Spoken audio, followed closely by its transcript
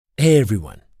Hey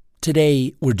everyone,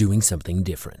 today we're doing something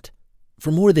different.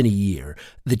 For more than a year,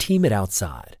 the team at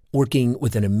Outside, working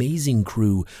with an amazing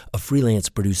crew of freelance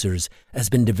producers, has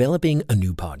been developing a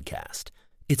new podcast.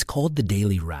 It's called The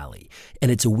Daily Rally,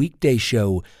 and it's a weekday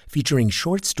show featuring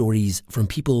short stories from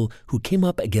people who came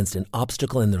up against an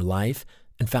obstacle in their life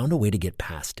and found a way to get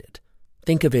past it.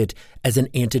 Think of it as an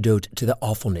antidote to the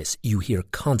awfulness you hear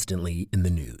constantly in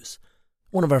the news.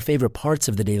 One of our favorite parts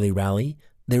of The Daily Rally,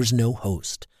 there's no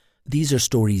host. These are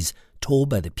stories told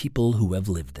by the people who have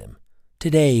lived them.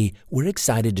 Today, we're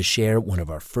excited to share one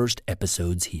of our first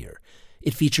episodes here.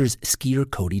 It features skier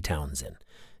Cody Townsend.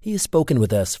 He has spoken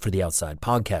with us for the Outside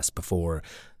podcast before,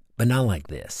 but not like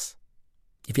this.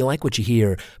 If you like what you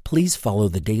hear, please follow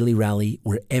The Daily Rally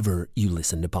wherever you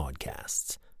listen to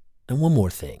podcasts. And one more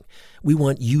thing, we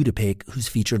want you to pick who's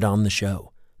featured on the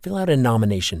show. Fill out a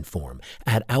nomination form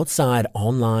at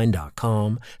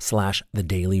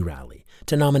outsideonline.com/thedailyrally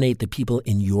to nominate the people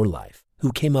in your life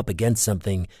who came up against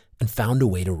something and found a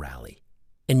way to rally.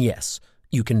 And yes,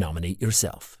 you can nominate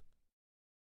yourself.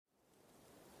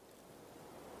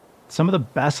 Some of the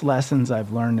best lessons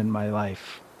I've learned in my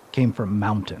life came from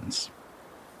mountains.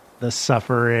 The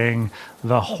suffering,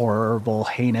 the horrible,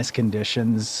 heinous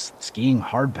conditions, skiing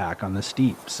hardpack on the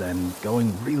steeps, and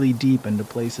going really deep into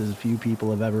places few people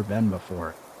have ever been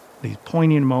before. These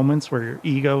poignant moments where your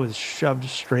ego is shoved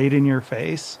straight in your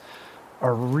face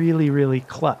are really, really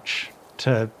clutch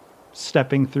to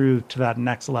stepping through to that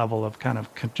next level of kind of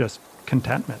just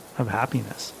contentment, of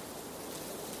happiness.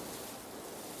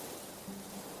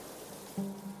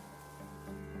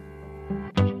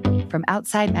 From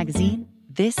Outside Magazine,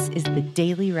 this is The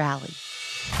Daily Rally.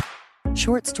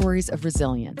 Short stories of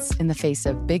resilience in the face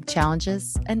of big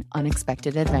challenges and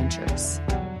unexpected adventures.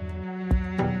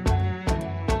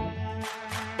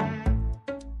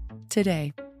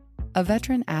 Today, a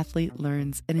veteran athlete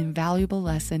learns an invaluable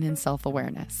lesson in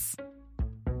self-awareness.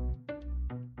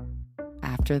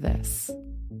 After this.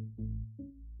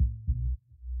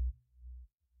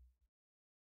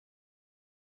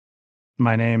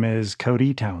 My name is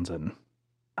Cody Townsend.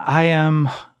 I am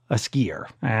a skier,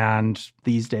 and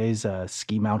these days a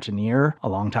ski mountaineer. A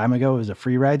long time ago, I was a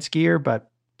free ride skier,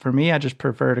 but for me, I just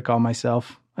prefer to call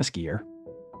myself a skier.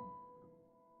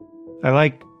 I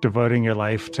like devoting your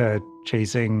life to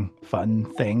chasing fun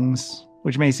things,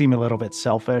 which may seem a little bit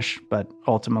selfish, but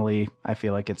ultimately, I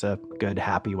feel like it's a good,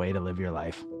 happy way to live your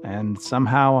life. And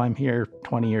somehow I'm here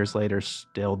 20 years later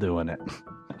still doing it.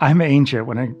 I'm ancient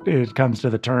when it comes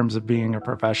to the terms of being a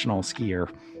professional skier.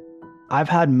 I've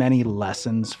had many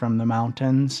lessons from the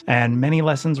mountains and many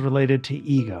lessons related to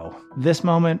ego. This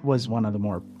moment was one of the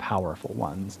more powerful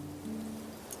ones.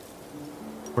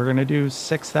 We're going to do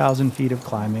 6,000 feet of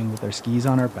climbing with our skis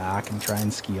on our back and try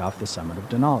and ski off the summit of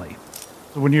Denali.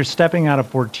 When you're stepping out of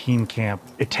 14 camp,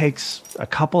 it takes a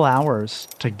couple hours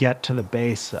to get to the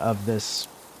base of this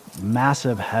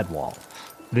massive head wall.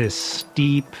 This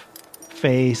steep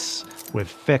face with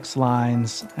fixed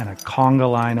lines and a conga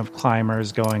line of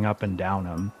climbers going up and down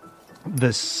them.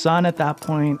 The sun at that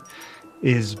point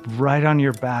is right on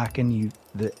your back, and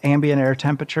the ambient air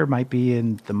temperature might be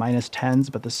in the minus 10s,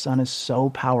 but the sun is so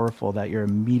powerful that you're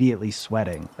immediately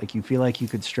sweating. Like you feel like you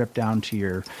could strip down to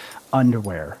your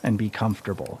underwear and be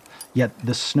comfortable. Yet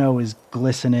the snow is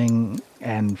glistening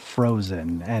and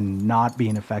frozen and not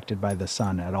being affected by the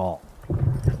sun at all.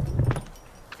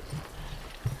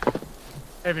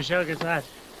 Hey, Michelle, good that.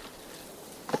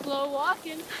 Slow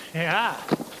walking. Yeah.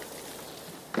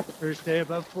 First day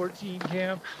above 14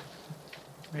 camp.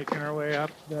 Making our way up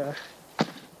the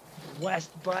west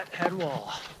butt head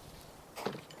wall.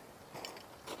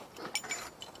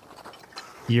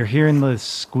 You're hearing the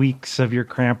squeaks of your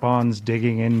crampons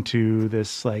digging into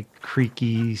this like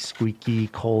creaky, squeaky,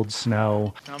 cold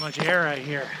snow. Not much air right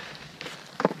here.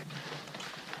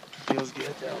 Feels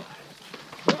good though.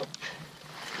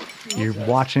 You're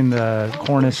watching the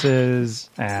cornices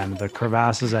and the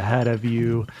crevasses ahead of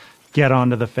you get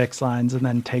onto the fixed lines and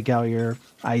then take out your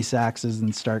ice axes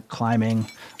and start climbing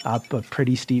up a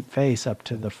pretty steep face up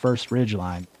to the first ridge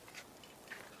line.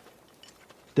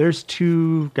 There's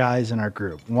two guys in our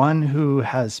group, one who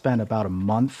has spent about a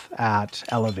month at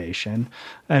elevation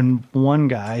and one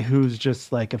guy who's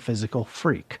just like a physical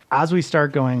freak. As we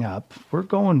start going up, we're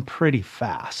going pretty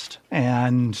fast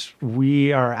and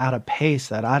we are at a pace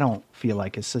that I don't feel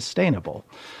like is sustainable.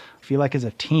 I feel like as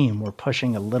a team, we're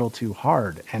pushing a little too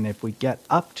hard. And if we get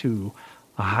up to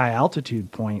a high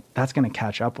altitude point, that's going to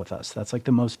catch up with us. That's like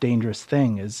the most dangerous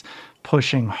thing is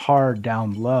pushing hard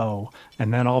down low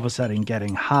and then all of a sudden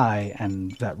getting high.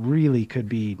 And that really could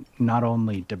be not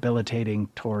only debilitating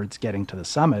towards getting to the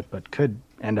summit, but could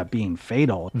end up being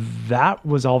fatal. That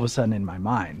was all of a sudden in my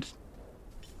mind.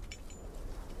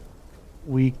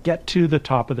 We get to the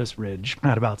top of this ridge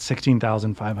at about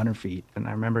 16,500 feet. And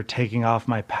I remember taking off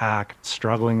my pack,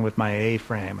 struggling with my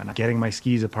A-frame and getting my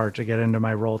skis apart to get into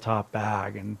my roll top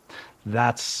bag. And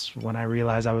that's when I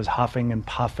realized I was huffing and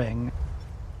puffing.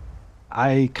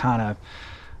 I kind of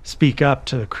speak up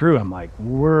to the crew. I'm like,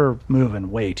 we're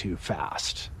moving way too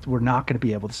fast. We're not going to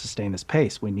be able to sustain this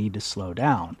pace. We need to slow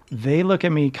down. They look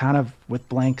at me kind of with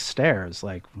blank stares,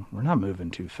 like, we're not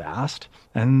moving too fast.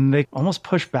 And they almost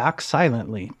push back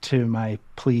silently to my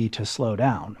plea to slow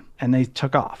down. And they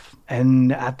took off.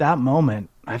 And at that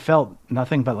moment, I felt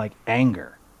nothing but like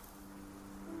anger.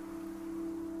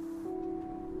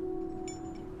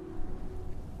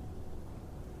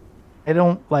 I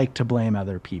don't like to blame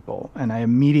other people, and I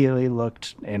immediately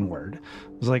looked inward.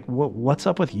 I was like, what's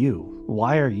up with you?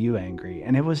 Why are you angry?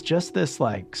 And it was just this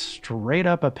like straight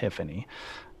up epiphany.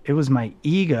 It was my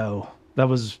ego that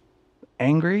was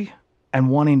angry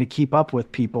and wanting to keep up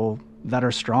with people that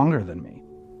are stronger than me.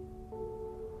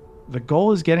 The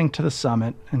goal is getting to the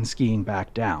summit and skiing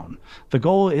back down. The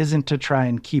goal isn't to try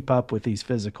and keep up with these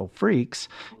physical freaks.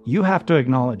 You have to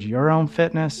acknowledge your own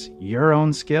fitness, your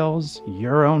own skills,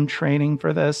 your own training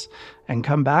for this, and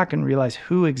come back and realize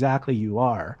who exactly you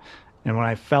are. And when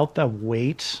I felt the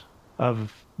weight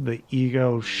of the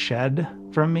ego shed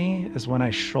from me is when I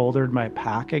shouldered my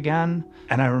pack again.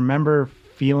 And I remember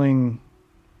feeling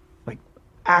like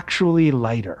actually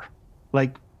lighter,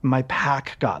 like my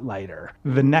pack got lighter.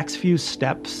 The next few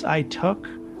steps I took,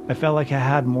 I felt like I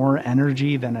had more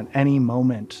energy than at any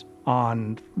moment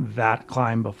on that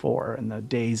climb before and the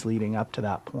days leading up to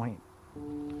that point.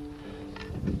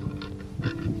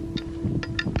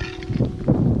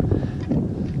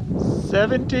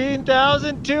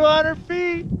 $17,200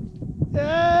 feet.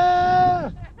 Yeah.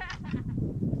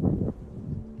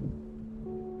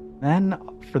 Then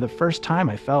for the first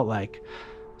time, I felt like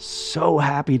so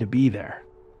happy to be there.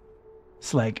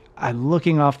 It's like I'm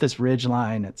looking off this ridge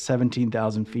line at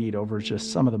 17,000 feet over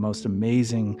just some of the most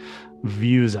amazing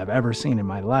views I've ever seen in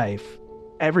my life.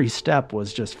 Every step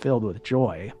was just filled with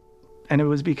joy. And it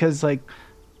was because like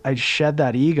I shed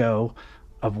that ego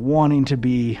of wanting to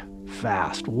be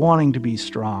fast, wanting to be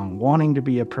strong, wanting to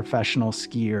be a professional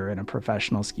skier and a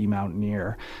professional ski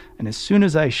mountaineer. And as soon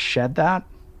as I shed that,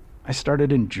 I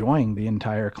started enjoying the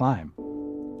entire climb.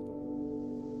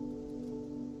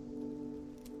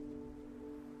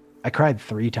 I cried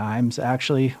 3 times,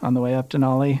 actually, on the way up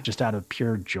Denali, just out of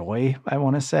pure joy, I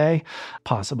want to say.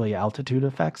 Possibly altitude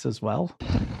effects as well.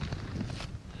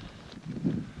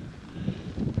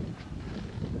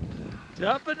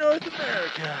 Top of North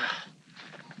America.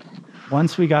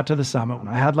 Once we got to the summit,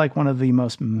 I had like one of the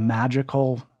most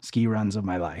magical ski runs of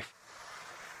my life.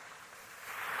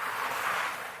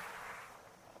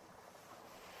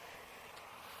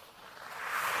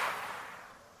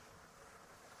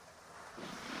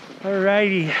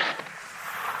 Alrighty.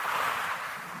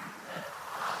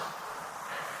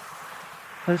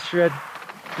 Let's shred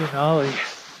Denali.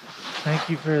 Thank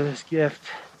you for this gift,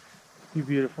 you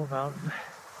beautiful mountain.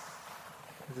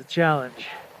 It's a challenge.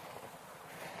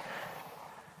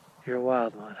 You're a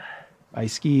wild one. I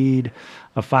skied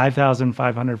a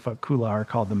 5,500 foot couloir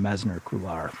called the Mesner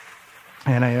Couloir.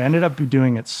 And I ended up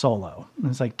doing it solo. It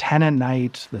was like 10 at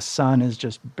night. The sun is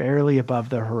just barely above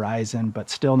the horizon, but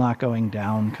still not going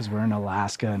down because we're in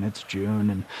Alaska and it's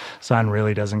June and sun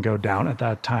really doesn't go down at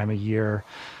that time of year.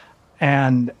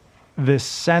 And this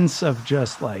sense of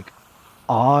just like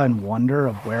awe and wonder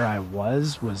of where I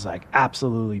was like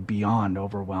absolutely beyond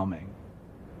overwhelming.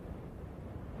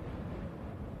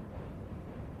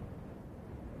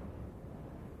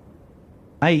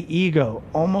 My ego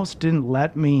almost didn't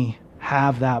let me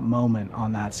have that moment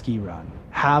on that ski run,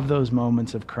 have those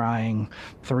moments of crying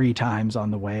 3 times on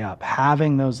the way up,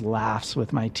 having those laughs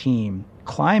with my team,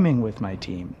 climbing with my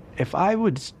team. If I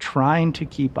was trying to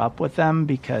keep up with them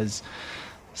because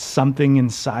something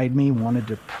inside me wanted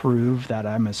to prove that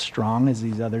I'm as strong as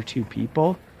these other 2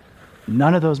 people,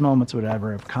 none of those moments would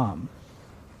ever have come.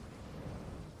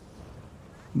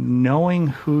 Knowing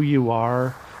who you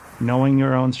are, knowing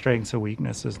your own strengths and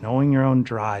weaknesses, knowing your own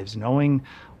drives, knowing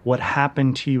what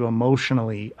happened to you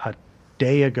emotionally a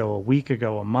day ago, a week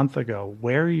ago, a month ago,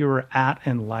 where you're at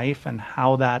in life and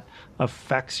how that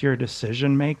affects your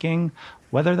decision making,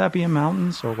 whether that be in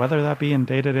mountains or whether that be in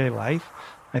day-to-day life,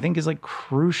 I think is like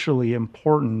crucially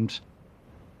important.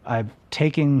 I've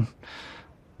taken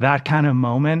that kind of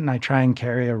moment and I try and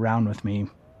carry it around with me.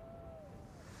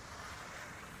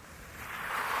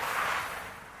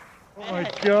 Oh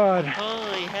my God.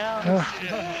 Holy hell.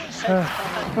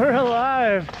 We're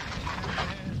alive.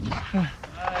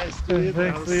 Nice, dude. Thanks,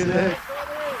 That was sick.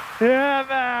 Yeah,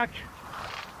 back.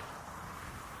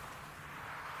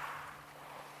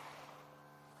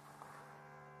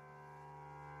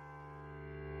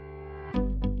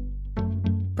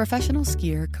 Professional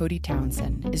skier Cody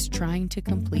Townsend is trying to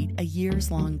complete a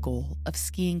years-long goal of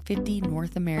skiing 50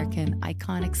 North American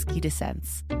iconic ski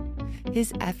descents.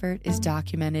 His effort is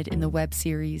documented in the web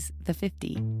series The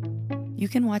 50. You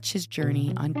can watch his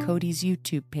journey on Cody's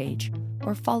YouTube page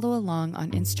or follow along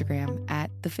on Instagram at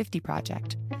The 50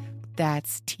 Project.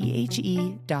 That's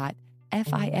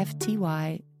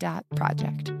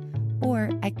THE.FIFTY.project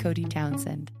or at Cody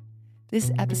Townsend.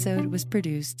 This episode was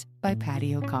produced by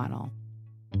Patty O'Connell.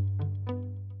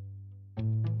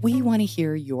 We want to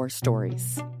hear your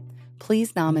stories.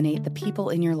 Please nominate the people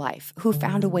in your life who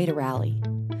found a way to rally.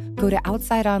 Go to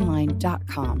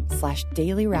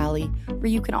outsideonline.com/Daily Rally, where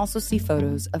you can also see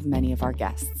photos of many of our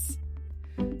guests.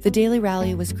 The Daily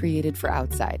Rally was created for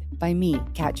Outside by me,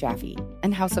 Kat Jaffe,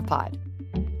 and House of Pod.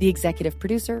 The executive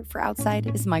producer for Outside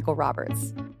is Michael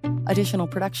Roberts. Additional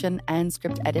production and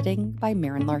script editing by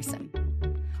Marin Larson.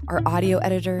 Our audio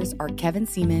editors are Kevin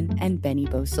Seaman and Benny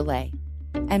Beausoleil.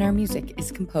 And our music is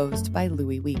composed by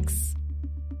Louis Weeks.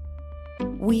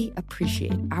 We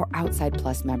appreciate our Outside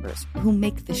Plus members who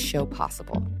make this show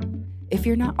possible. If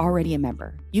you're not already a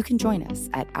member, you can join us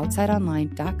at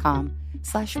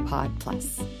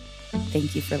outsideonline.com/podplus.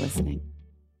 Thank you for listening.